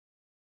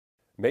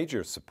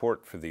Major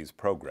support for these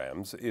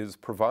programs is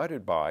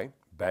provided by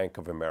Bank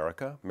of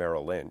America,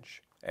 Merrill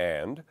Lynch,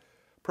 and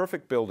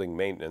Perfect Building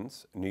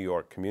Maintenance, New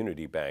York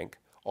Community Bank,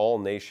 All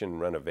Nation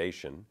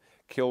Renovation,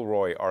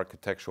 Kilroy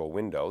Architectural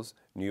Windows,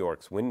 New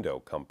York's Window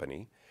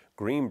Company,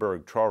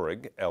 Greenberg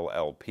Traurig,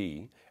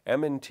 LLP,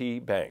 M&T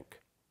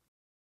Bank.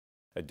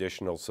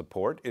 Additional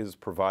support is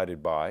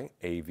provided by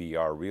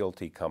AVR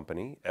Realty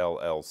Company,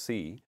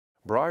 LLC,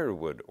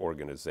 Briarwood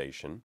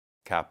Organization,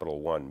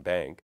 Capital One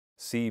Bank,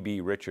 C.B.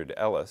 Richard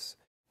Ellis,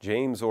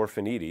 James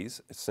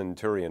Orphanides,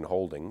 Centurion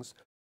Holdings,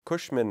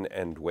 Cushman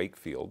 &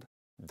 Wakefield,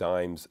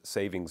 Dimes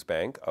Savings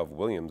Bank of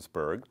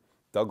Williamsburg,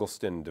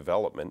 Douglaston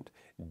Development,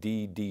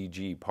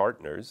 DDG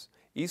Partners,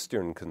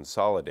 Eastern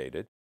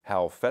Consolidated,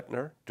 Hal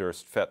Fettner,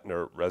 Durst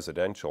Fettner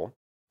Residential,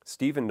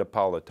 Stephen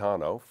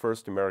Napolitano,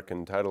 First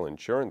American Title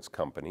Insurance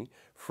Company,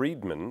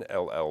 Friedman,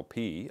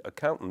 LLP,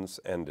 Accountants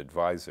and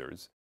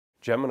Advisors,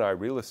 Gemini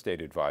Real Estate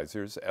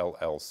Advisors,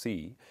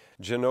 LLC,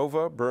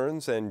 Genova,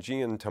 Burns and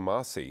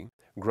Giantomasi,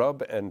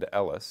 Grubb and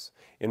Ellis,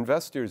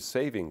 Investors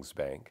Savings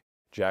Bank,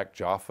 Jack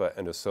Jaffa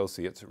and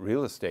Associates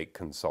Real Estate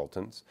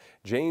Consultants,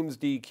 James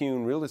D.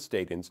 Kuhn Real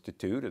Estate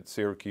Institute at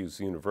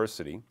Syracuse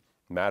University,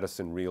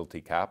 Madison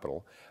Realty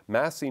Capital,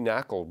 Massey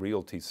Knackle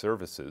Realty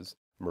Services,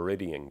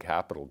 Meridian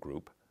Capital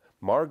Group,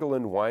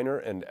 Margolin Weiner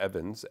and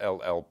Evans,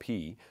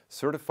 LLP,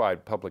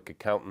 Certified Public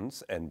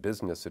Accountants and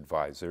Business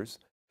Advisors,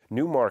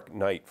 Newmark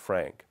Knight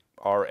Frank,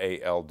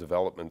 RAL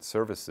Development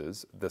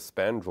Services, The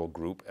Spandrel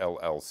Group,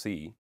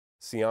 LLC,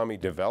 Siami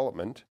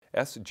Development,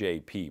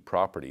 SJP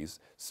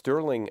Properties,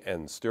 Sterling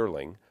 &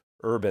 Sterling,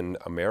 Urban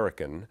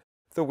American,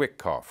 The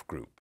Wickoff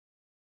Group.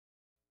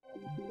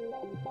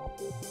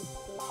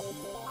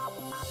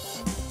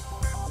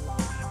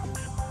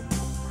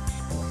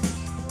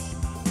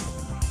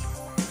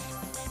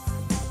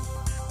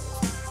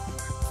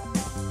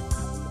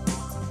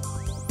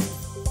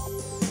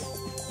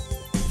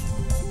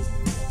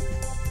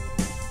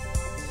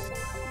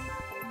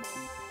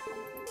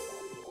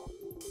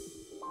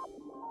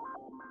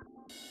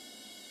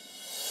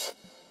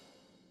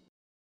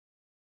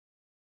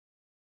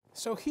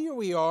 So here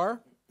we are,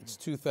 it's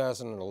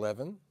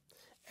 2011,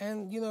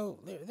 and you know,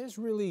 there's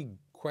really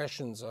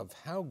questions of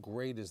how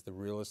great is the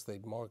real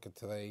estate market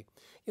today?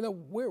 You know,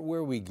 where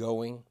are we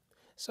going?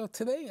 So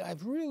today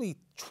I've really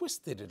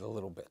twisted it a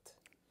little bit.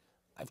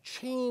 I've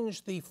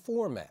changed the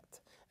format,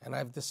 and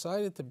I've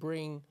decided to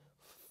bring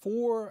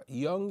 4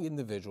 young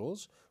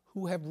individuals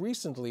who have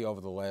recently,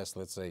 over the last,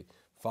 let's say,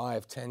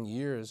 5-10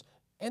 years,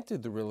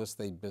 entered the real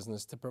estate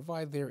business to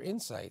provide their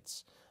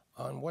insights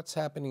on what's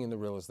happening in the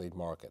real estate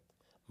market.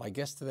 My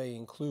guests today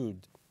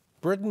include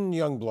Britton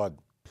Youngblood,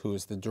 who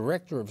is the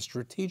Director of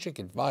Strategic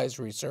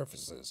Advisory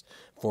Services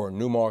for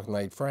Newmark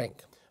Knight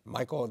Frank,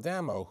 Michael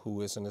Adamo,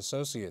 who is an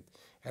associate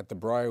at the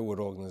Briarwood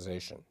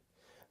Organization,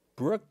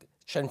 Brooke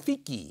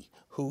Chanfiki,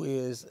 who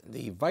is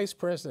the Vice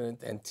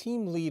President and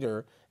Team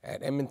Leader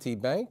at M&T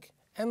Bank,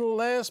 and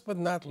last but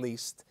not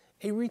least,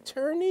 a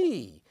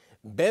returnee,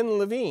 Ben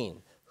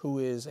Levine, who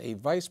is a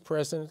Vice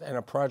President and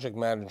a Project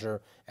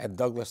Manager at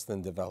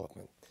Douglaston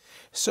Development.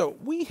 So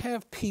we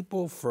have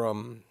people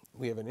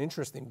we have an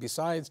interesting,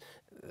 besides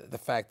the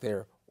fact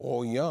they're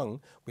all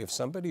young, we have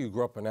somebody who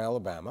grew up in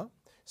Alabama,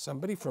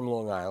 somebody from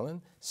Long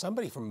Island,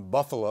 somebody from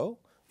Buffalo,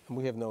 and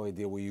we have no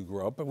idea where you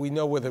grew up, but we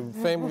know where the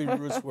family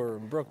roots were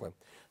in Brooklyn.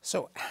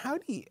 So how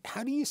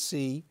do you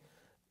see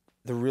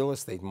the real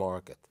estate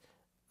market,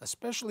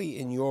 especially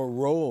in your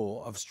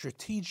role of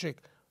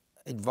strategic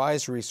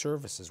advisory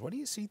services? What do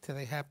you see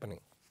today happening?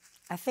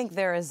 I think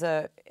there is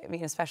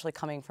especially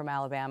coming from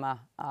Alabama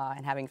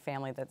and having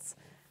family that's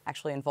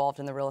actually involved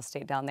in the real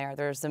estate down there,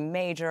 there's a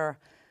major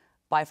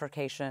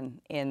bifurcation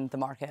in the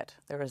market.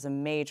 There is a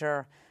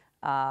major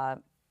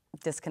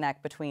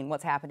disconnect between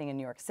what's happening in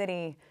New York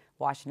City,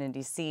 Washington,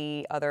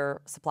 D.C.,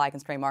 other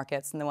supply-constrained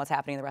markets, and then what's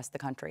happening in the rest of the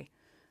country.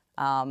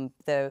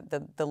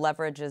 The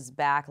leverage is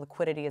back,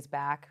 liquidity is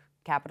back,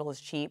 capital is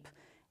cheap,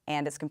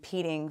 and it's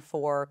competing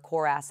for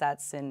core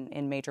assets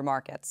in major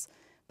markets.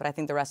 But I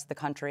think the rest of the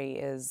country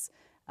is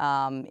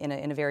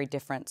in a very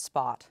different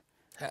spot.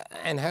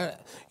 And how,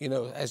 you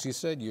know, as you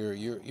said,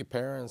 your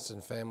parents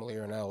and family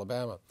are in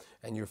Alabama,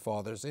 and your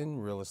father's in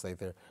real estate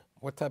there.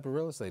 What type of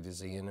real estate is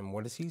he in, and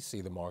what does he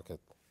see the market?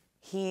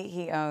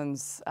 He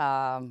owns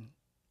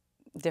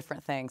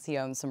different things. He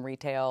owns some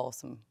retail,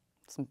 some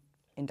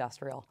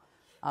industrial,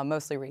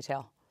 mostly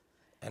retail.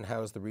 And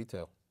how is the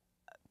retail?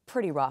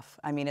 Pretty rough.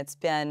 I mean, it's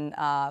been,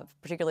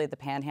 particularly the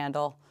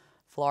Panhandle,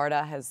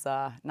 Florida has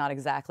not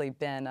exactly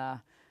been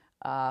a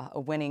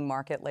winning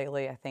market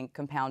lately, I think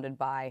compounded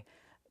by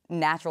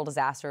natural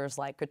disasters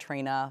like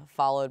Katrina,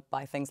 followed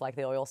by things like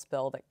the oil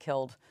spill that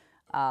killed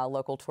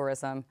local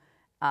tourism.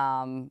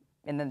 And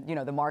then, you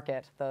know, the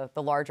market, the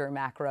larger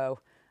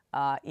macro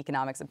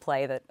economics at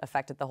play that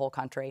affected the whole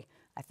country.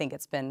 I think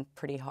it's been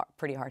pretty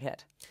hard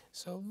hit.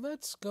 So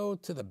let's go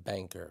to the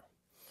banker,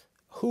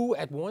 who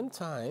at one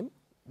time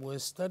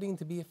was studying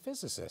to be a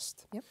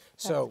physicist. Yep,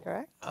 that's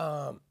correct.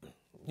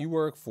 You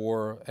work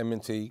for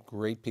M&T,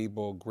 great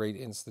people, great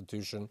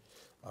institution.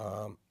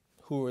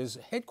 who is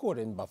headquartered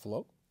in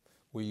Buffalo,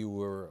 where you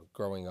were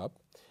growing up.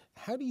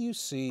 How do you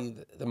see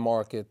the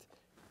market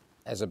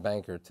as a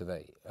banker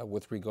today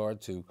with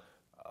regard to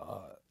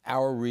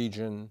our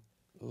region,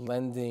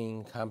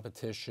 lending,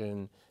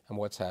 competition, and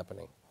what's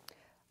happening?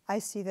 I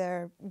see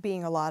there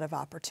being a lot of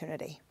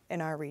opportunity in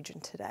our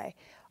region today.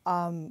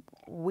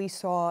 We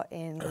saw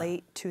in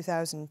late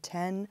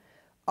 2010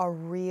 a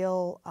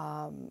real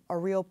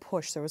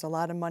push. There was a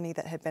lot of money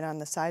that had been on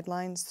the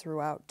sidelines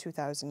throughout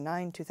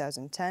 2009,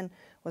 2010,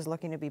 was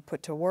looking to be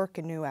put to work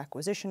in new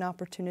acquisition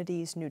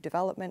opportunities, new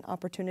development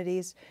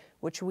opportunities,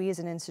 which we as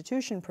an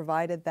institution,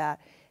 provided that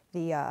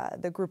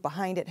the group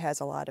behind it has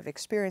a lot of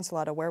experience, a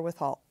lot of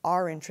wherewithal,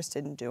 are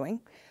interested in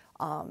doing.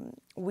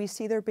 We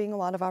see there being a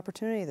lot of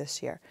opportunity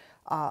this year,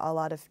 a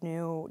lot of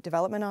new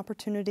development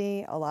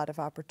opportunity, a lot of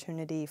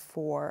opportunity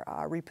for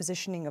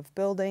repositioning of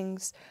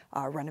buildings,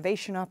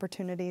 renovation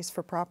opportunities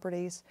for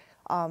properties.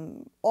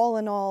 All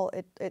in all,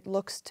 it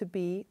looks to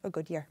be a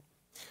good year.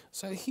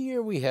 So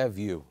here we have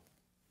you.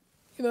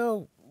 You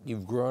know,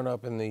 you've grown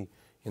up in the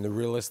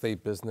real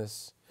estate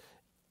business.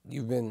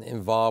 You've been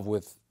involved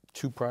with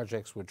 2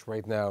 projects, which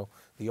right now,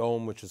 the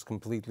Ohm, which is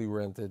completely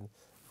rented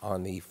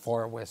on the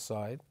far west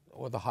side,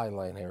 or the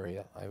Highline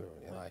area.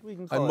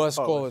 I must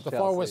call it the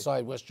far west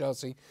side, West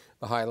Chelsea,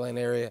 the Highline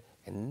area,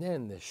 and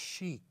then the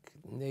chic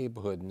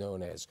neighborhood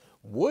known as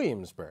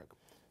Williamsburg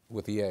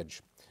with the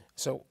Edge.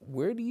 So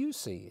where do you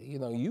see,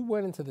 you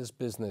went into this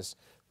business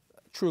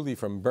truly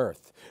from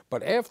birth,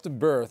 but after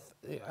birth,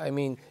 I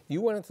mean,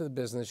 you went into the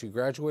business, you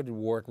graduated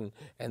Wharton,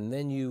 and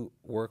then you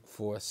worked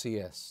for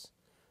CS.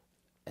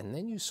 And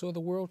then you saw the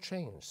world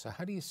change. So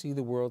how do you see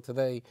the world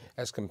today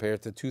as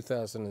compared to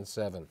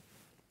 2007?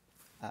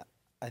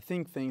 I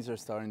think things are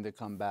starting to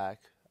come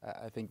back.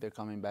 I think they're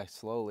coming back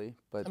slowly,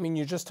 but... I mean,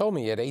 you just told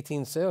me you had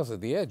 18 sales at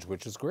the Edge,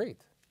 which is great.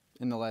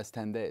 In the last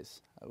 10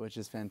 days, which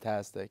is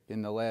fantastic.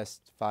 In the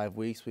last 5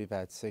 weeks, we've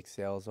had 6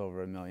 sales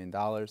over $1 million,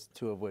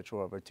 2 of which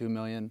were over $2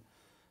 million.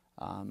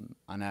 On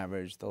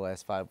average, the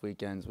last 5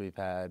 weekends, we've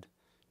had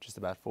just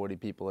about 40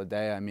 people a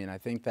day. I mean, I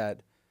think that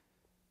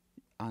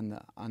on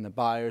the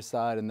buyer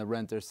side and the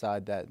renter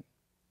side, that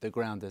the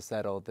ground is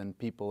settled and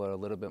people are a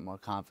little bit more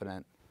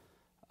confident.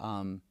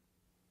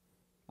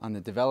 On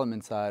the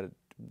development side,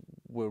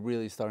 we're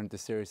really starting to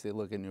seriously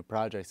look at new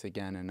projects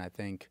again, and I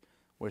think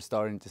we're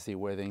starting to see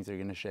where things are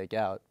going to shake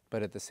out.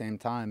 But at the same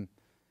time,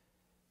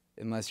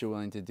 unless you're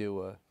willing to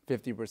do a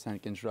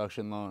 50%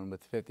 construction loan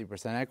with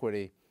 50%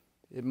 equity,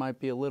 it might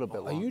be a little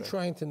bit longer. Are you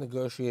trying to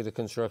negotiate a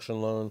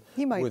construction loan?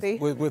 He might be.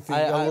 With the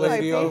young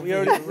lady over we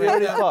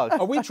already talked.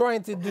 Are we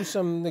trying to do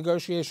some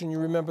negotiation? You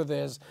remember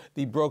there's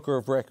the broker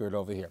of record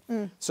over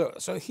here. So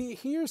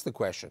here's the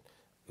question.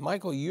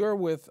 Michael, you're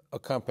with a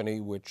company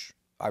which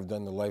I've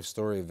done the life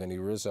story of Vinnie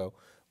Rizzo,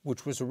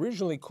 which was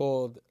originally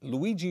called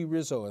Luigi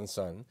Rizzo and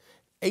Son,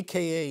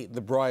 AKA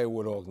the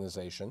Briarwood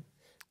Organization,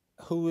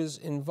 who is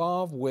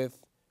involved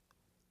with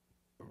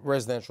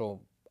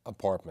residential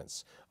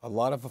apartments, a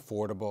lot of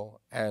affordable,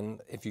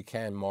 and if you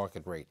can,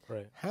 market rate.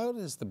 Right. How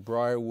does the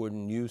Briarwood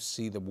and you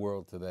see the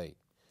world today?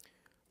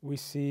 We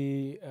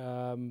see,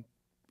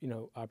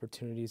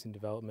 opportunities and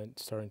development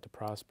starting to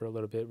prosper a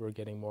little bit. We're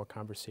getting more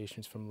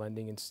conversations from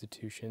lending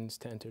institutions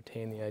to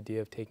entertain the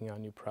idea of taking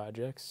on new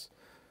projects.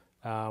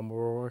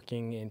 We're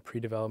working in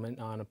pre-development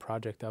on a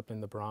project up in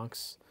the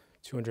Bronx,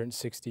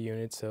 260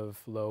 units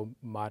of low,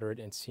 moderate,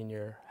 and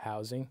senior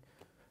housing.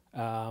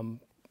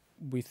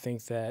 We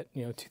think that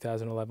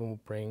 2011 will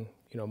bring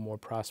more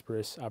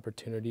prosperous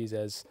opportunities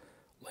as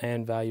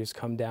land values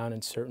come down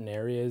in certain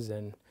areas,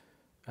 and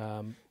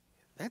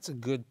that's a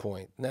good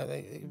point. Now,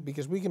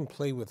 because we can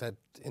play with that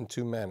in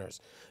 2 manners.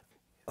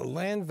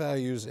 Land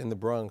values in the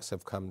Bronx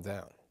have come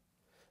down,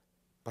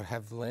 but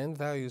have land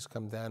values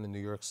come down in New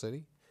York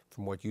City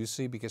from what you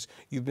see? Because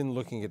you've been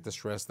looking at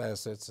distressed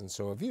assets, and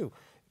so have you.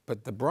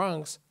 But the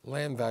Bronx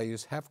land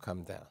values have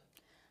come down.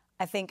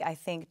 I think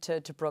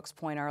to Brooke's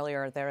point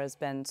earlier, there has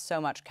been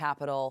so much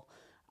capital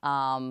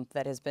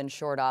that has been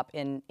shored up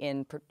in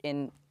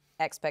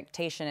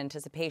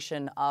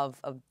anticipation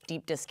of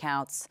deep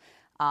discounts,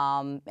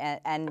 and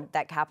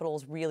that capital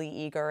is really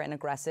eager and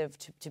aggressive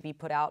to be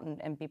put out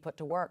and be put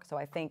to work. So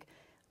I think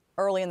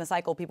early in the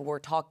cycle, people were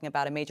talking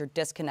about a major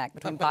disconnect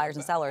between buyers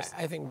and sellers.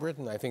 I think,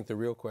 Britton, the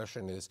real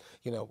question is,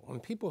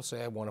 when people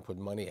say, I want to put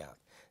money out,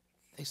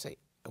 they say,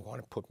 I want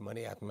to put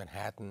money out in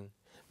Manhattan.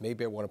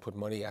 Maybe I want to put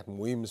money out in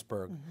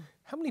Williamsburg.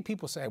 How many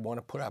people say I want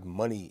to put out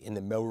money in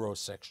the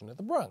Melrose section of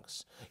the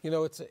Bronx?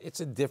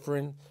 It's a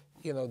different,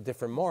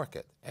 different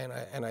market.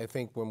 And I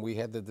think when we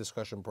had the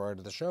discussion prior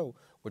to the show,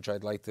 which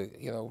I'd like to,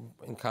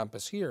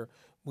 encompass here,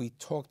 we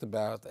talked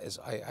about, as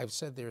I've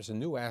said, there's a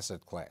new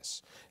asset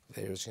class.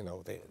 There's,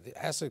 the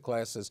asset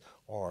classes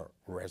are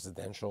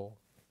residential,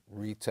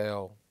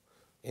 retail,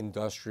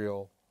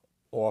 industrial,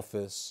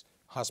 office,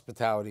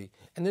 hospitality,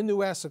 and the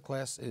new asset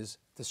class is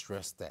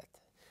distressed debt,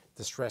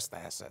 distressed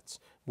assets,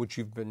 which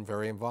you've been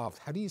very involved.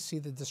 How do you see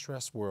the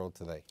distressed world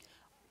today?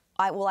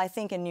 I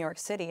think in New York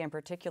City in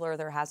particular,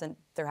 there hasn't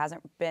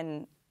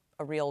been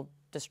a real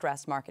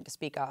distressed market to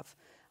speak of.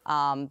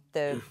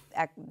 The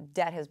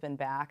debt has been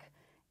back,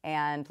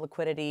 and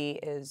liquidity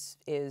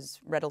is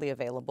readily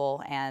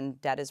available, and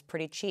debt is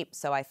pretty cheap.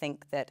 So I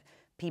think that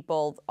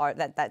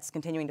that's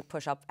continuing to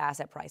push up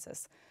asset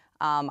prices.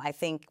 I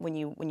think when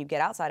you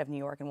get outside of New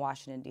York and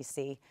Washington,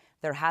 D.C.,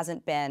 there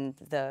hasn't been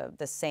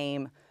the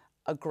same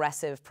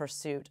aggressive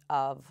pursuit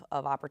of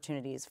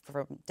opportunities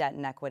for debt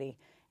and equity.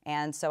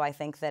 And so I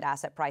think that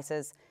asset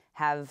prices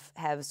have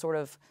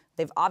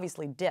they've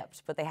obviously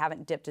dipped, but they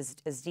haven't dipped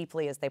as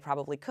deeply as they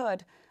probably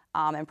could,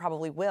 and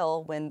probably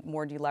will when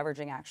more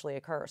deleveraging actually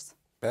occurs.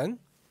 Ben?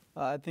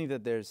 I think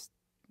that there's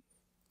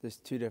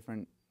two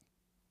different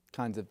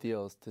kinds of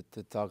deals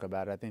to talk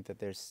about. I think that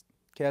there's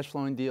cash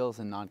flowing deals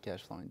and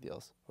non-cash flowing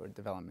deals, or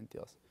development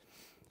deals.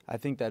 I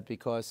think that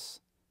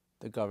because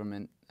the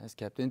government has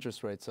kept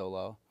interest rates so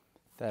low,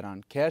 that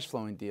on cash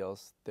flowing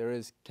deals, there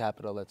is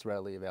capital that's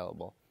readily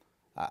available.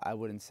 I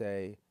wouldn't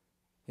say,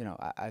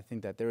 I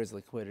think that there is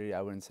liquidity.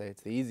 I wouldn't say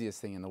it's the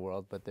easiest thing in the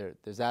world, but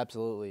there's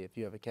absolutely, if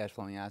you have a cash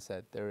flowing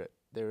asset,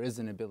 there is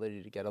an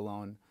ability to get a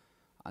loan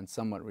on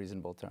somewhat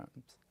reasonable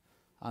terms.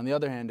 On the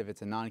other hand, if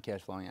it's a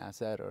non-cash flowing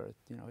asset or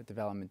a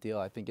development deal,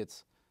 I think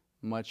it's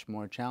much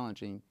more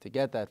challenging to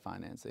get that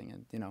financing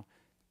and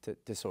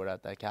to sort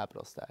out that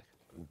capital stack.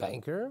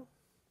 Banker?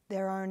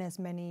 There aren't as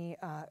many,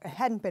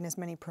 hadn't been as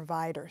many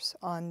providers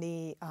on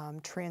the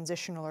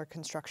transitional or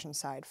construction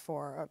side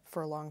for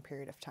a long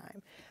period of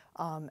time.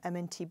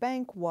 M&T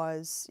Bank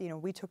was,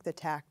 we took the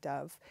tact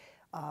of,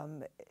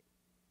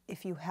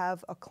 if you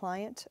have a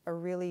client, a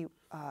really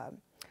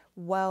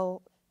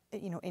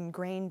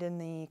ingrained in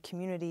the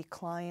community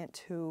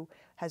client who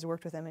has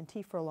worked with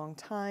M&T for a long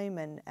time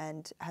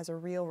and has a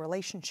real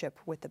relationship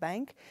with the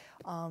bank,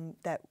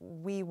 that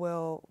we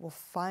will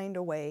find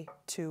a way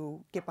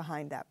to get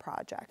behind that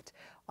project,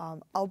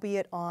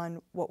 albeit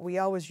on what we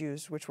always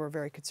used, which were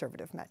very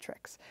conservative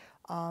metrics.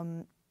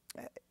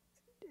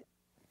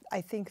 I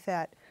think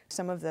that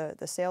some of the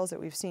sales that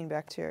we've seen,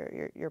 back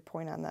to your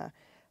point on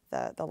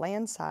the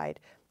land side,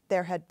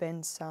 there had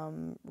been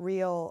some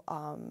real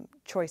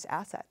choice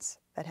assets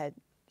that had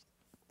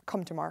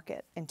come to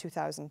market in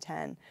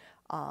 2010,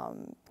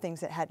 things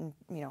that hadn't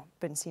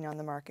been seen on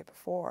the market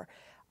before.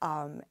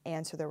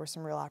 And so there were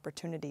some real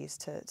opportunities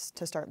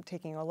to start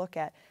taking a look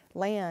at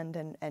land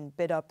and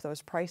bid up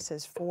those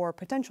prices for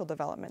potential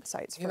development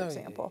sites, for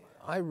example.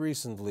 I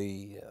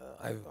recently,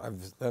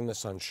 I've done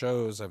this on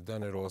shows, I've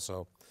done it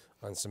also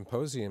on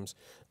symposiums.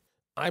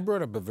 I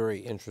brought up a very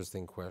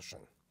interesting question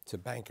to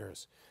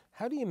bankers.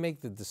 How do you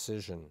make the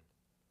decision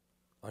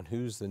on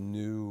who's the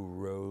new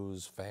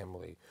Rose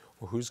family,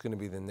 or who's going to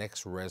be the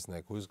next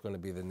Resnick, who's going to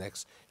be the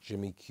next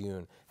Jimmy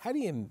Kuhn? How do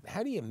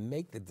you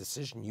make the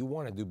decision you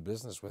want to do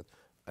business with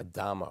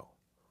Adamo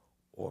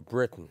or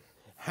Britain?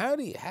 How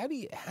do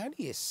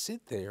you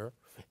sit there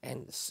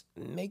and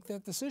make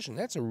that decision?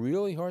 That's a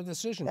really hard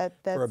decision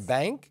for a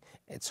bank.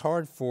 It's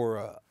hard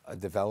for a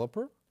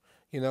developer,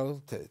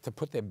 to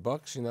put their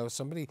bucks.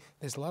 Somebody,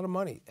 there's a lot of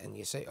money, and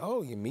you say,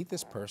 oh, you meet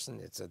this person.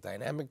 It's a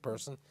dynamic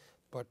person,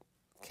 but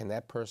can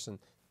that person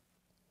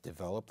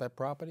develop that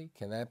property?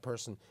 Can that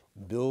person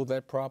build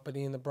that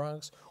property in the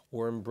Bronx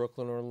or in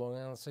Brooklyn or Long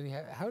Island City?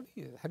 How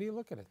do you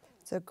look at it?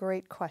 It's a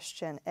great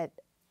question. It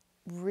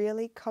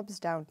really comes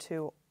down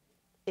to,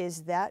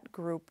 is that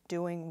group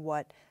doing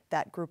what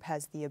that group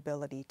has the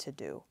ability to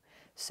do?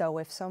 So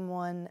if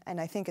someone,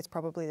 and I think it's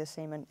probably the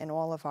same in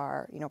all of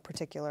our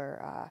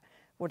particular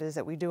what is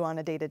it we do on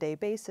a day-to-day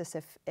basis,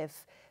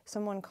 if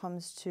someone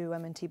comes to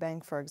M&T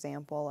Bank, for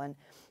example, and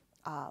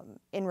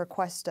in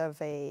request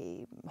of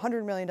a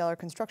 $100 million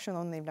construction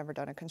loan, they've never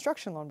done a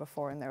construction loan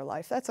before in their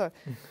life. That's a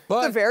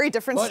very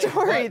different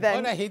story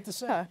than. But I hate to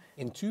say,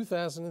 in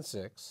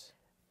 2006,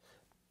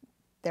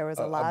 there was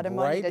a lot of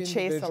money to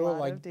chase a lot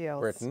like of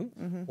deals.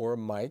 Britain or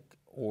Mike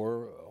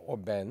or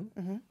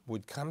Ben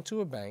would come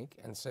to a bank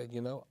and say,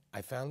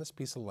 I found this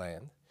piece of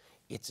land.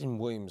 It's in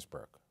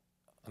Williamsburg.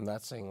 I'm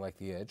not saying like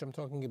the Edge. I'm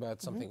talking about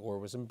something, or it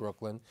was in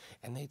Brooklyn.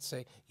 And they'd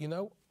say,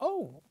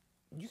 oh,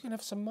 you can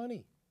have some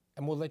money,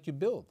 and we'll let you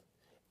build.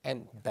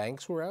 And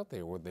banks were out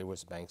there. There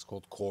was banks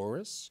called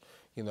Chorus.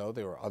 There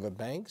were other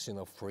banks,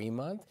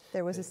 Fremont.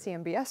 There was a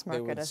CMBS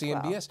market as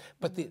well. CMBS.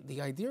 But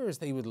the idea is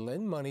they would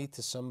lend money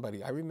to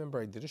somebody. I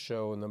remember I did a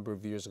show a number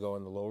of years ago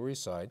on the Lower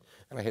East Side,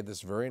 and I had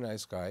this very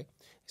nice guy. He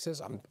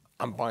says,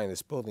 I'm buying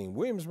this building in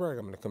Williamsburg.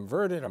 I'm going to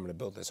convert it. I'm going to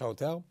build this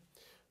hotel.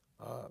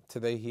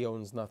 Today he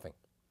owns nothing.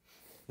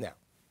 Now,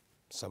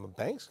 some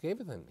banks gave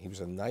it to him. He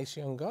was a nice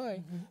young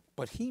guy,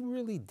 but he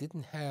really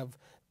didn't have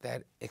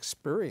that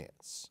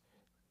experience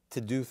to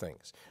do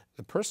things.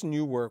 The person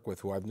you work with,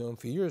 who I've known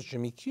for years,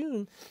 Jimmy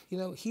Kuhn,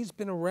 he's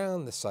been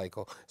around the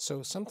cycle.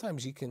 So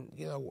sometimes you can,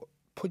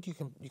 put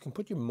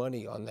your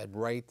money on that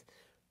right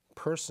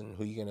person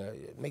who you're going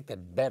to make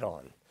that bet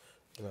on.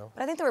 But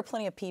I think there were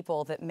plenty of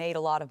people that made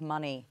a lot of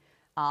money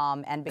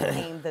and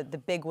became the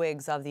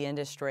bigwigs of the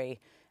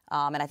industry.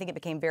 And I think it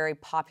became very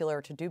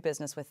popular to do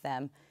business with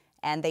them.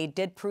 And they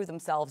did prove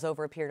themselves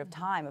over a period of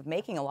time of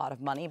making a lot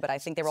of money, but I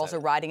think they were also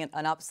riding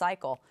an up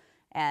cycle.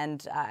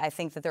 And I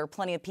think that there are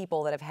plenty of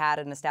people that have had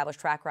an established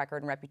track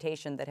record and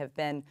reputation that have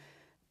been,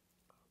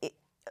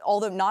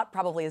 although not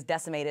probably as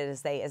decimated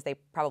as they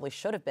probably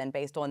should have been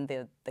based on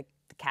the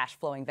cash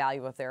flowing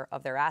value of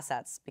their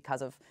assets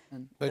because of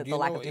the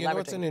lack of deleveraging. You know,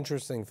 it's an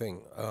interesting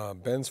thing.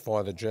 Ben's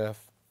father,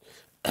 Jeff,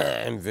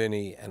 and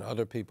Vinny, and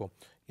other people,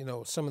 you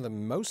know, some of the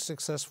most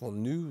successful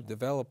new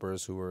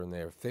developers who are in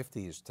their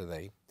 50s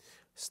today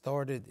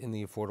started in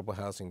the affordable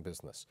housing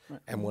business. Right.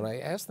 And when I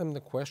asked them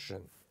the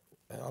question,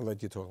 I'll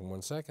let you talk in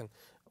 1 second.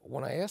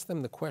 When I asked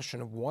them the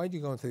question of why do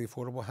you go into the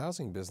affordable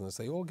housing business,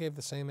 they all gave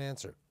the same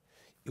answer.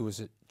 It was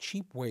a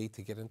cheap way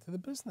to get into the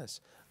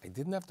business. I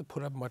didn't have to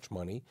put up much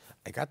money.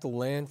 I got the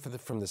land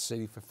from the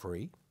city for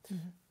free.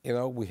 Mm-hmm. You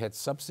know, we had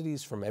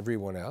subsidies from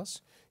everyone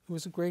else. It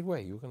was a great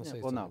way. You were going to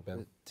say something,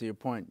 Ben. To your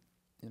point,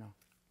 you know,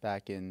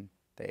 back in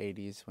the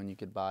 80s when you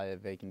could buy a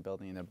vacant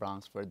building in the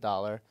Bronx for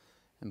 $1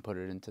 and put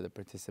it into the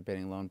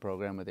participating loan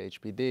program with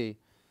HPD,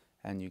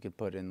 and you could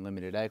put in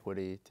limited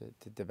equity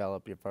to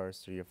develop your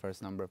first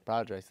number of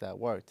projects, that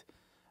worked.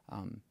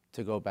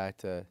 To go back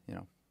to, you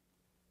know,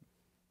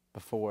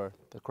 before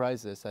the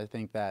crisis, I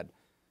think that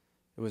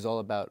it was all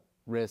about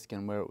risk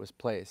and where it was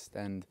placed,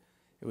 and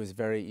it was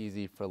very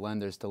easy for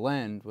lenders to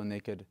lend when they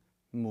could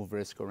move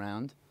risk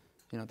around.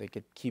 You know, they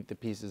could keep the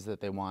pieces that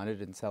they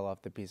wanted and sell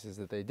off the pieces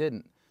that they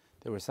didn't.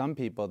 There were some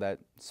people that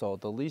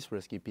sold the least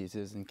risky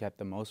pieces and kept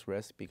the most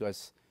risk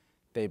because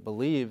they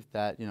believed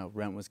that, you know,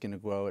 rent was going to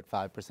grow at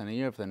 5% a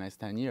year for the next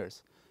 10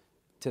 years.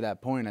 To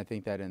that point, I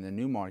think that in the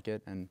new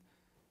market, and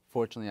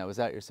fortunately I was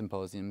at your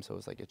symposium, so it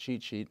was like a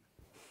cheat sheet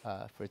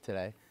for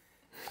today.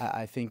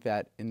 I think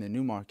that in the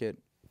new market,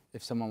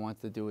 if someone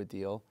wants to do a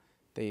deal,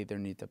 they either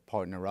need to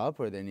partner up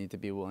or they need to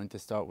be willing to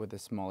start with a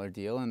smaller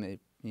deal, and they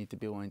need to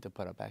be willing to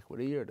put up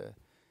equity or to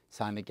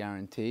sign a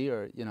guarantee,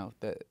 or, you know,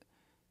 that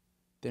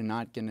they're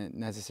not going to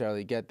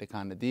necessarily get the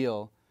kind of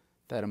deal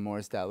that a more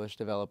established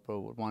developer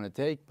would want to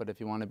take. But if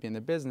you want to be in the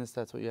business,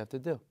 that's what you have to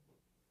do.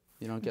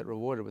 You don't get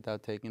rewarded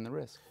without taking the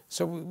risk.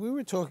 So we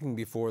were talking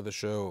before the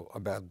show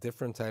about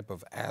different type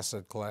of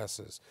asset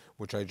classes,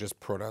 which I just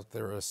brought out.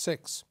 There are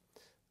 6.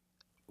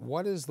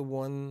 What is the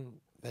one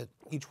that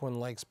each one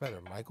likes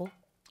better, Michael?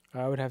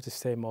 I would have to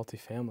say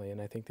multifamily,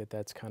 and I think that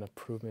that's kind of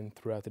proven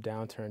throughout the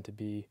downturn to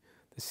be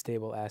the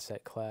stable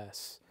asset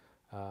class.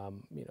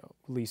 You know,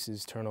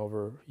 leases turn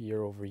over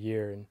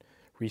year, and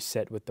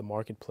reset with the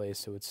marketplace,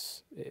 so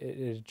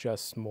it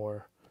adjusts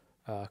more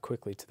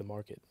quickly to the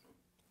market.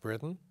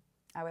 Britton?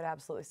 I would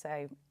absolutely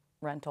say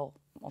rental,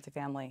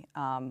 multifamily.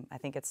 I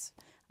think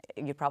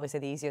you'd probably say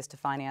the easiest to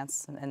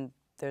finance, and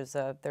there's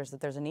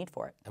a need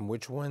for it. And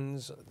which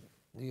ones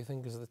do you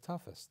think is the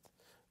toughest?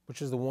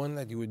 Which is the one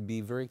that you would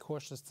be very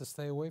cautious to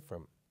stay away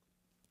from?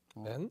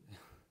 Ben?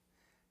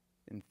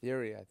 In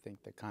theory, I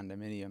think the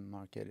condominium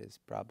market is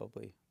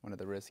probably one of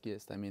the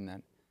riskiest. I mean,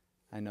 that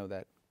I know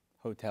that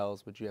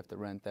hotels, which you have to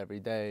rent every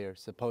day, are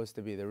supposed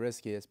to be the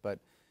riskiest, but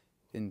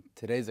in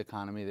today's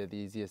economy, they're the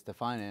easiest to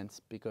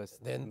finance because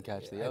they can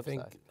catch the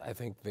upside. I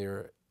think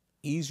they're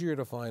easier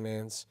to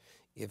finance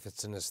if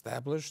it's an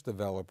established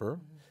developer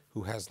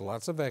who has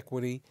lots of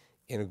equity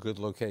in a good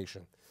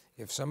location.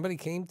 If somebody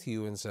came to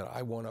you and said,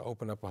 I want to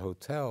open up a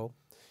hotel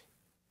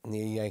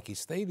near Yankee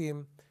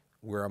Stadium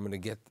where I'm going to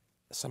get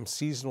some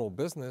seasonal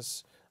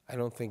business, I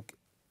don't think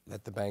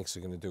that the banks are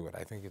going to do it.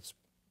 I think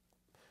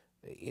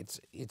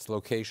it's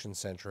location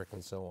centric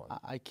and so on.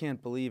 I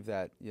can't believe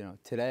that, you know,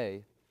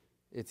 today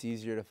it's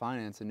easier to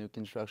finance a new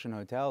construction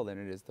hotel than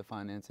it is to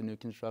finance a new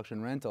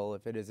construction rental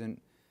if it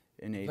isn't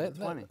in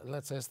 80-20.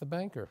 Let's ask the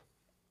banker.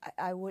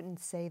 I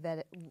wouldn't say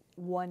that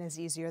one is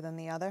easier than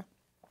the other.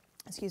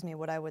 Excuse me,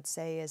 what I would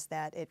say is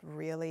that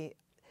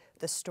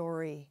the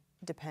story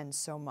depends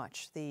so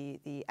much.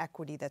 The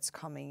equity that's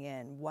coming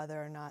in,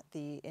 whether or not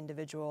the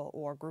individual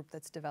or group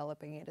that's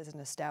developing it is an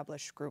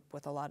established group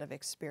with a lot of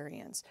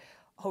experience.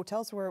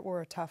 Hotels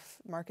were a tough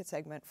market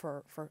segment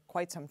for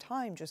quite some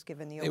time, just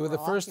given the overall They were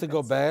the first to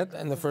go bad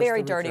and the first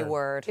very to dirty return.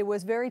 word. It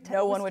was very tough.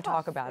 No one would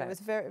talk about it. It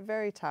was very,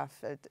 very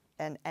tough.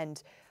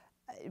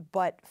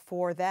 But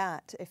for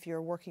that, if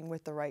you're working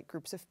with the right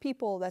groups of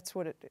people, that's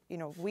what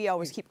we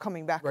always keep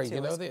coming back to. Right,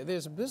 you know,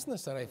 there's a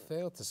business that I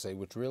failed to say,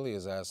 which really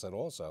is asset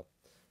also,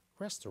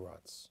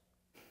 restaurants.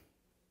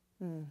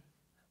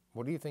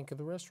 What do you think of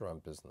the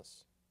restaurant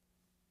business?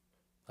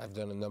 I've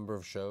done a number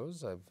of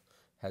shows. I've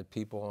had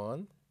people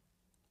on.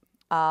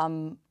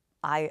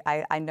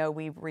 I know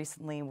we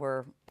recently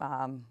were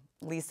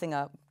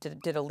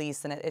did a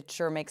lease, and it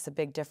sure makes a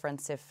big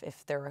difference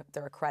if they're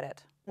a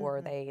credit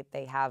or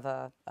they have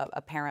a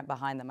parent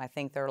behind them. I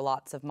think there are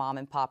lots of mom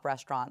and pop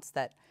restaurants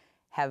that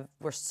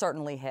were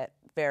certainly hit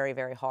very,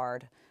 very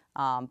hard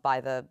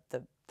by the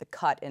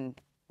cut in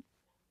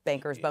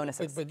bankers'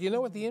 bonuses. But you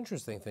know what the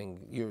interesting thing,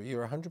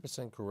 you're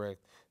 100%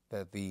 correct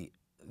that the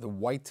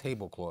white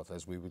tablecloth,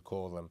 as we would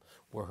call them,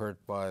 were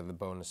hurt by the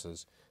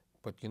bonuses.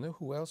 But you know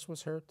who else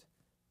was hurt?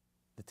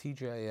 The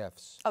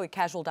TGIFs. Oh,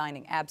 casual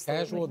dining,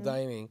 absolutely. Casual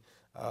dining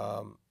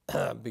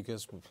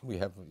because we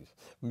have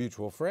a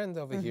mutual friend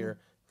over here.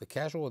 The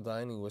casual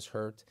dining was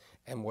hurt,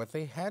 and what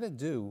they had to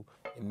do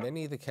in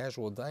many of the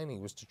casual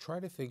dining was to try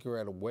to figure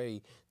out a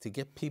way to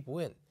get people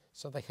in.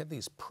 So they had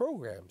these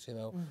programs, you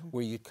know,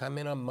 where you'd come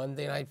in on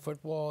Monday Night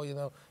Football, you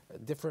know,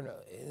 different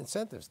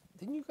incentives.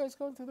 Didn't you guys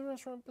go into the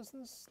restaurant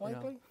business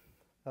slightly?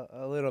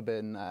 A little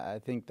bit, and I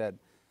think that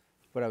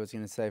what I was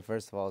going to say,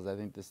 first of all, is I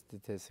think the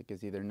statistic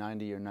is either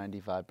 90 or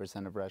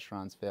 95% of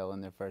restaurants fail in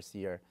their first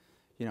year.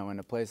 You know, in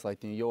a place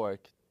like New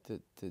York,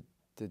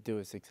 to do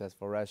a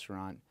successful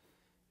restaurant,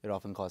 it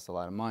often costs a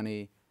lot of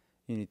money.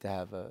 You need to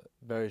have a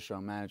very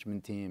strong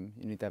management team.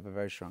 You need to have a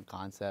very strong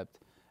concept.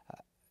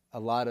 A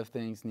lot of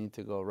things need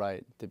to go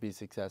right to be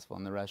successful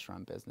in the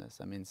restaurant business.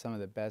 I mean, some of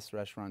the best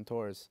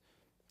restaurateurs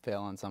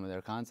fail on some of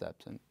their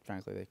concepts, and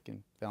frankly, they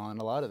can fail on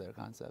a lot of their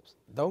concepts.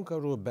 Don't go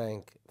to a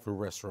bank for a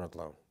restaurant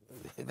loan.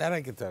 That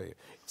I can tell you.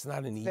 It's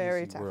not an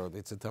Very easy tough. world.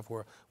 It's a tough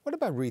world. What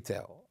about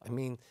retail? I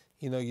mean,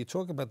 you know, you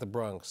talk about the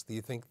Bronx. Do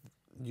you think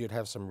you'd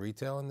have some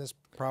retail in this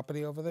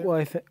property over there?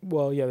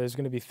 Well, yeah, there's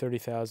going to be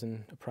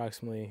 30,000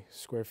 approximately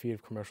square feet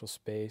of commercial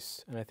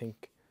space, and I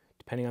think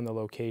depending on the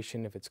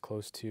location, if it's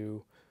close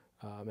to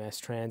mass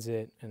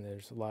transit and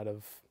there's a lot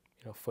of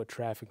foot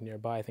traffic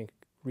nearby, I think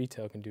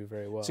retail can do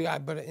very well. See,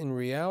 but in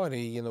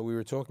reality, you know, we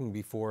were talking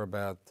before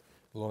about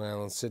Long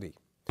Island City.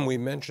 We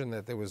mentioned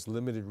that there was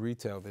limited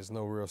retail. There's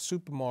no real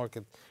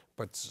supermarket.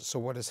 But so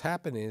what has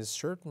happened is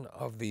certain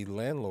of the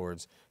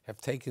landlords have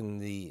taken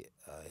the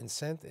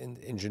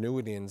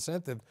ingenuity and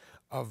incentive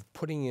of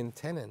putting in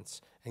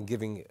tenants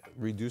and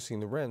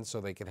reducing the rent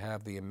so they could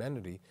have the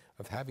amenity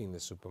of having the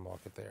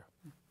supermarket there.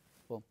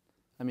 Well,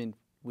 I mean,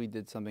 we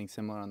did something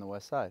similar on the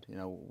west side. You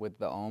know, with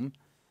the OM,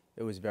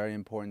 it was very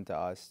important to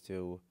us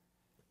to...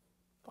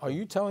 Are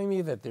you telling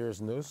me that there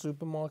is no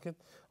supermarket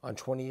on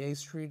 28th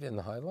Street in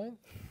the High Line?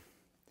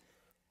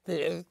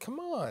 Come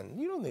on,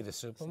 you don't need a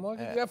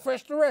supermarket. You got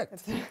Fresh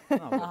Direct.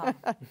 No,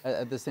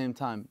 at the same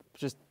time,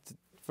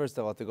 first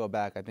of all, to go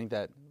back, I think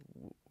that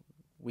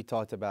we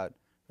talked about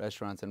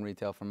restaurants and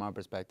retail from our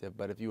perspective,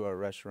 but if you are a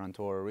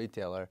restaurateur or a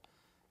retailer,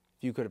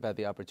 if you could have had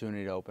the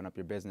opportunity to open up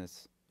your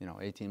business,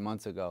 18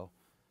 months ago,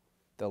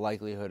 the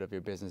likelihood of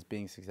your business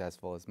being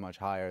successful is much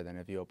higher than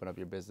if you open up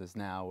your business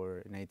now or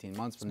in 18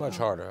 months from now. It's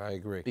much harder, I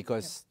agree.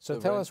 Because So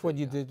tell us what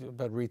you did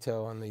about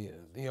retail on the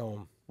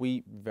OM.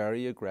 We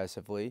very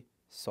aggressively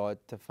sought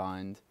to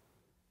find,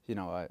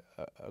 a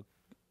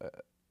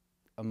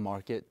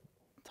market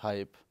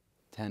type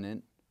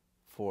tenant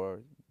for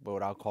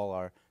what I'll call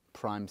our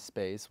prime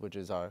space, which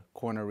is our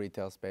corner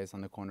retail space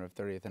on the corner of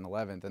 30th and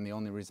 11th. And the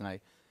only reason I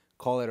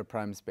call it a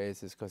prime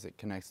space is because it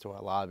connects to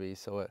our lobby.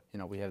 So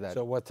we have that.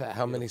 So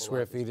how many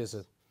square feet is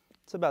it?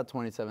 It's about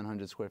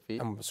 2,700 square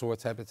feet. So what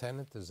type of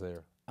tenant is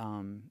there?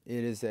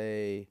 It is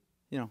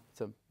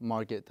it's a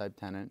market type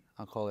tenant.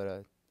 I'll call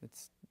it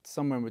it's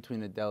somewhere in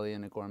between a deli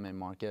and a gourmet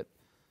market.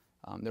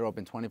 They're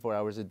open 24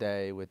 hours a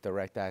day with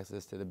direct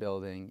access to the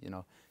building.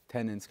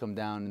 Tenants come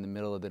down in the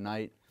middle of the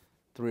night,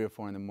 3 or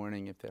 4 in the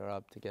morning if they're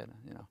up to get,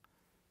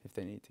 if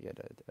they need to get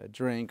a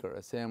drink or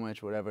a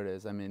sandwich, whatever it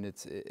is. I mean,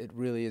 it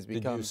really has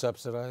become. Did you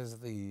subsidize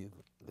the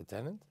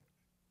tenant?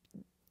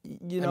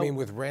 I mean,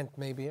 with rent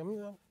maybe.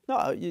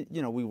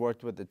 No, we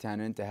worked with the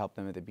tenant to help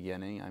them at the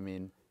beginning. I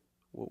mean,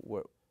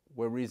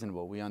 we're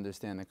reasonable. We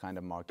understand the kind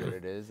of market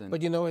it is.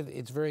 But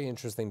it's very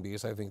interesting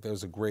because I think that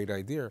was a great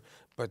idea.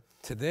 But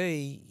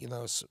today,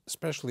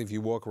 especially if you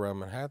walk around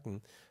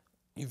Manhattan,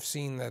 you've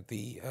seen that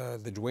the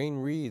Duane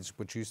Reads,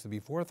 which used to be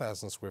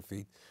 4,000 square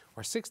feet,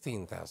 are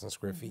 16,000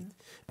 square feet.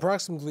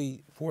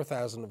 Approximately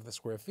 4,000 of the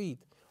square feet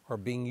are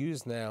being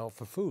used now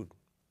for food,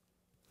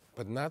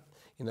 but not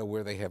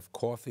where they have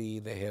coffee,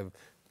 they have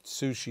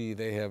sushi,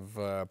 they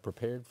have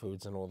prepared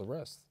foods, and all the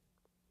rest.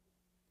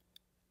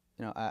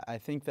 I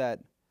think that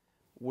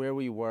where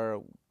we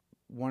were,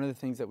 one of the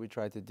things that we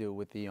tried to do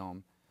with the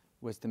OM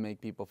was to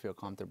make people feel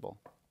comfortable.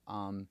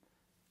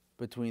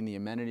 Between the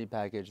amenity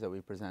package that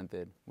we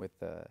presented with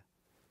the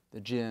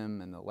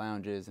gym and the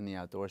lounges and the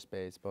outdoor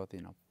space, both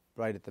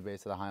right at the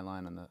base of the High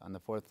Line on the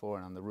 4th floor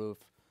and on the roof,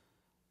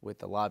 with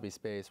the lobby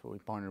space where we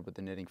partnered with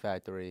the Knitting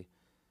Factory,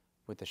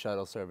 with the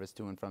shuttle service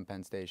to and from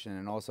Penn Station,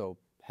 and also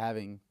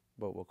having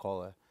what we'll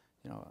call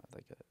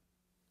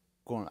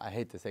I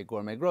hate to say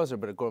gourmet grocer,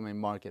 but a gourmet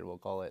market we'll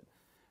call it.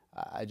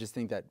 I just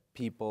think that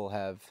people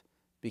have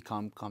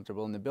become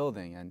comfortable in the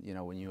building, and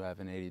when you have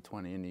an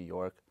 80-20 in New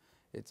York,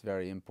 it's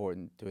very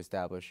important to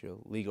establish your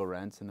legal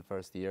rents in the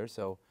first year.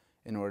 So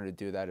in order to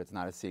do that, it's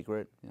not a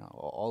secret.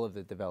 All of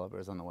the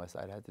developers on the west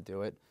side had to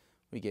do it.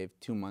 We gave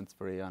 2 months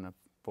free on a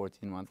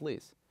 14-month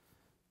lease.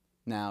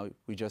 Now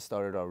we just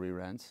started our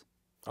re-rents.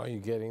 Are you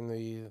getting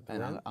the and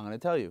rent? I'm going to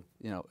tell you,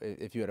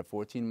 if you had a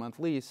 14-month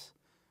lease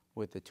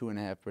with a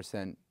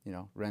 2.5%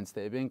 rent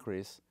stave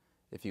increase,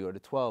 if you go to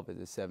 12,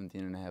 it's a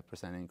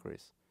 17.5%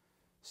 increase.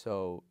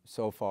 So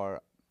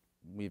far,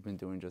 we've been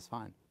doing just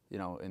fine.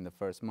 In the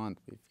first month,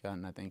 we've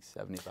gotten, I think,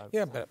 75%.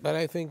 Yeah, but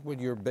I think what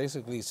you're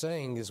basically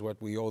saying is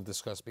what we all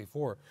discussed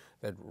before,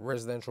 that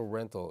residential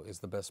rental is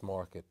the best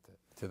market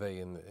today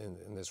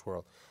in this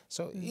world.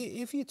 So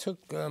if you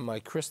took my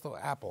crystal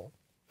apple,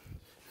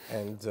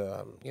 and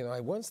you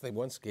know, they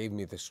once gave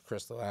me this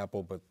crystal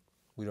apple, but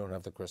we don't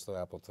have the crystal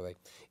apple today.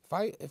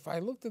 If I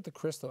looked at the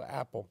crystal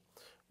apple,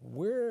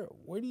 where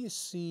do you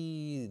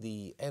see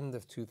the end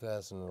of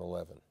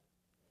 2011?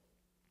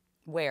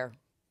 Where?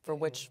 For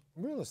which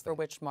real estate? For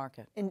which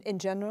market? In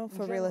general,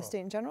 for real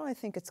estate in general, I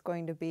think it's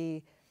going to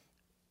be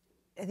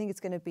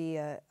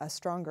a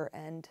stronger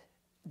end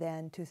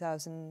than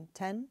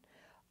 2010.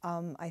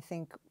 I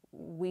think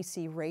we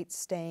see rates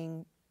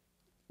staying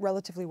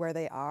relatively where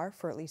they are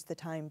for at least the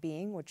time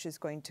being, which is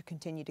going to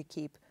continue to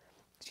keep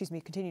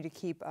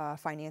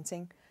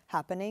financing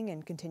happening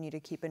and continue to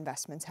keep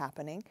investments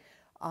happening.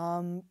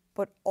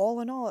 But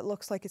all in all, it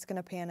looks like it's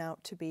going to pan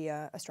out to be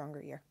a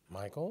stronger year.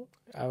 Michael?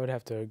 I would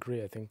have to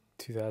agree. I think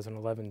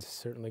 2011 is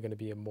certainly going to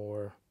be a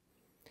more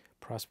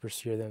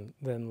prosperous year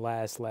than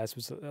last. Last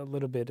was a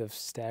little bit of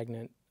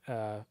stagnant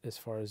as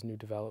far as new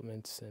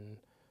developments and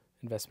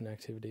investment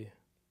activity.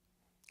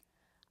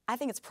 I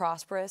think it's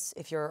prosperous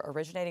if you're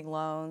originating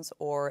loans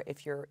or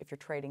if you're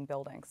trading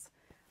buildings.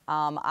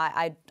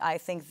 I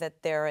think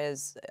that there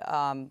isn't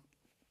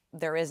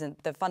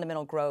the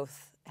fundamental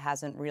growth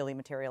hasn't really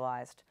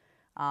materialized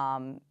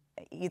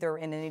either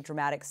in any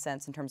dramatic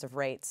sense in terms of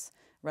rates,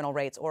 rental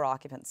rates, or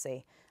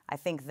occupancy. I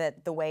think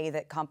that the way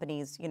that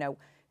companies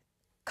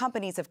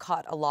have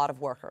cut a lot of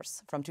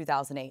workers from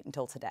 2008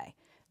 until today.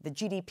 The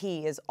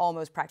GDP is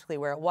almost practically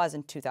where it was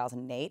in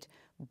 2008,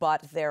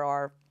 but there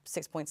are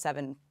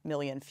 6.7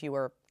 million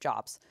fewer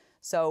jobs.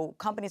 So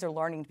companies are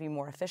learning to be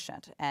more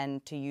efficient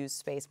and to use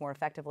space more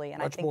effectively.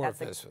 And I think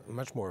that's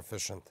much more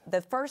efficient.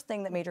 The first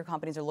thing that major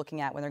companies are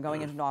looking at when they're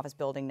going into an office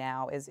building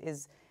now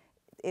is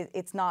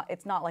it's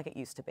not like it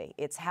used to be.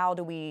 It's how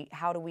do we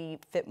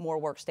fit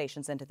more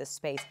workstations into this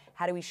space?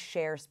 How do we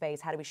share space?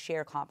 How do we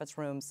share conference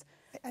rooms?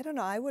 I don't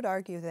know. I would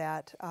argue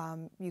that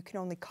you can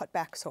only cut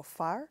back so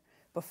far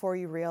before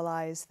you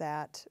realize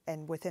that,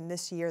 and within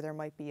this year there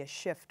might be a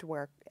shift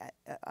where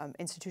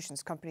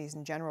institutions, companies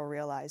in general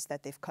realize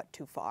that they've cut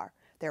too far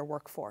their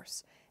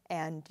workforce,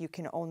 and you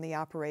can only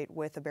operate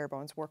with a bare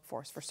bones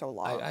workforce for so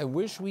long. I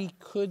wish we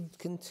could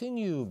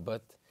continue,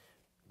 but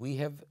we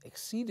have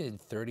exceeded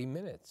 30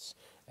 minutes,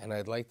 and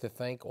I'd like to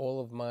thank all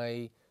of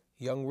my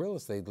young real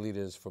estate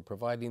leaders for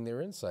providing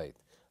their insight.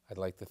 I'd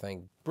like to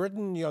thank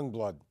Britton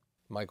Youngblood,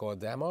 Michael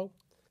Adamo,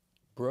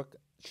 Brooke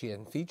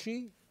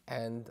Cianfici,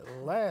 and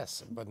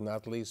last but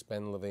not least,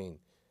 Ben Levine.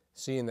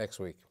 See you next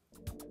week.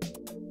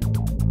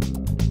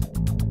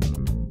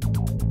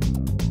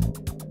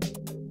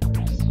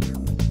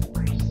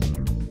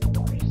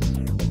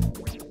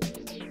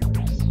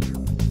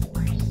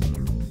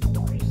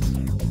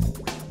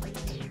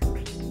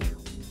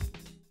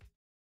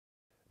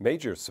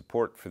 Major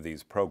support for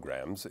these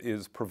programs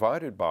is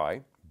provided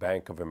by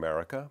Bank of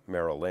America,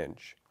 Merrill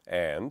Lynch,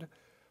 and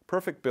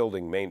Perfect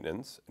Building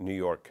Maintenance, New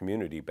York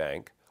Community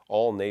Bank,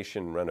 All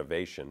Nation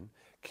Renovation,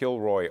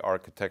 Kilroy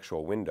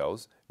Architectural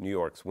Windows, New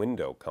York's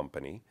Window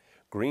Company,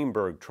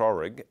 Greenberg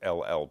Traurig,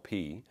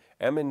 LLP,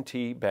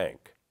 M&T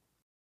Bank.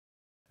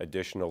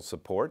 Additional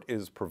support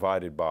is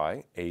provided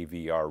by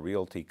AVR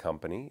Realty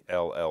Company,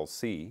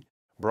 LLC,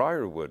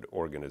 Briarwood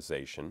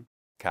Organization,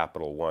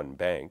 Capital One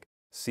Bank,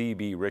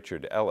 C.B.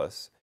 Richard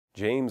Ellis,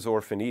 James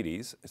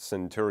Orphanides,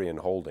 Centurion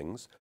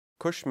Holdings,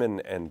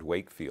 Cushman &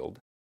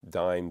 Wakefield,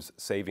 Dimes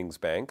Savings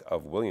Bank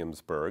of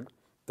Williamsburg,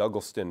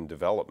 Douglaston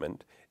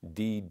Development,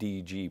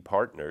 DDG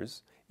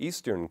Partners,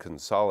 Eastern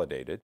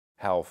Consolidated,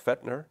 Hal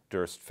Fettner,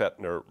 Durst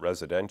Fettner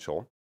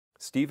Residential,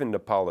 Stephen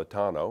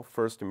Napolitano,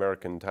 First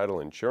American Title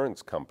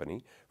Insurance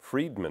Company,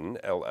 Friedman,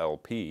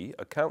 LLP,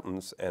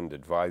 Accountants and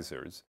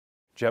Advisors,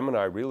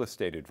 Gemini Real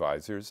Estate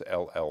Advisors,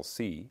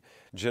 LLC,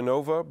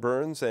 Genova,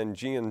 Burns and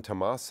Gian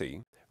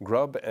Tomasi,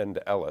 Grubb and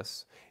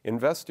Ellis,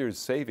 Investors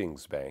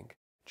Savings Bank,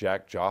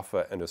 Jack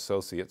Jaffa and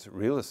Associates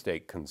Real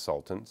Estate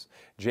Consultants,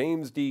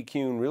 James D.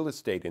 Kuhn Real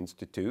Estate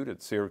Institute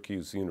at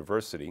Syracuse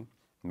University,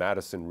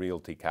 Madison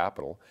Realty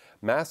Capital,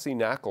 Massey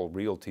Knackle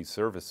Realty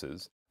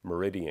Services,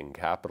 Meridian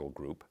Capital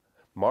Group,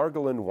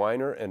 Margolin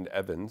Weiner and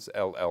Evans,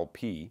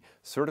 LLP,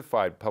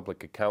 Certified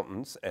Public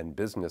Accountants and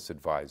Business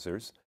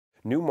Advisors,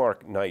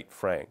 Newmark Knight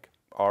Frank,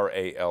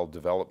 RAL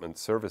Development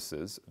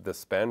Services, The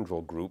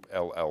Spandrel Group,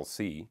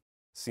 LLC,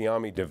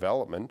 Siami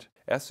Development,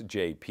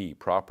 SJP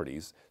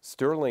Properties,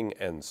 Sterling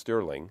 &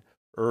 Sterling,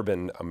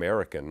 Urban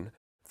American,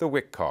 The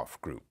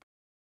Wickoff Group.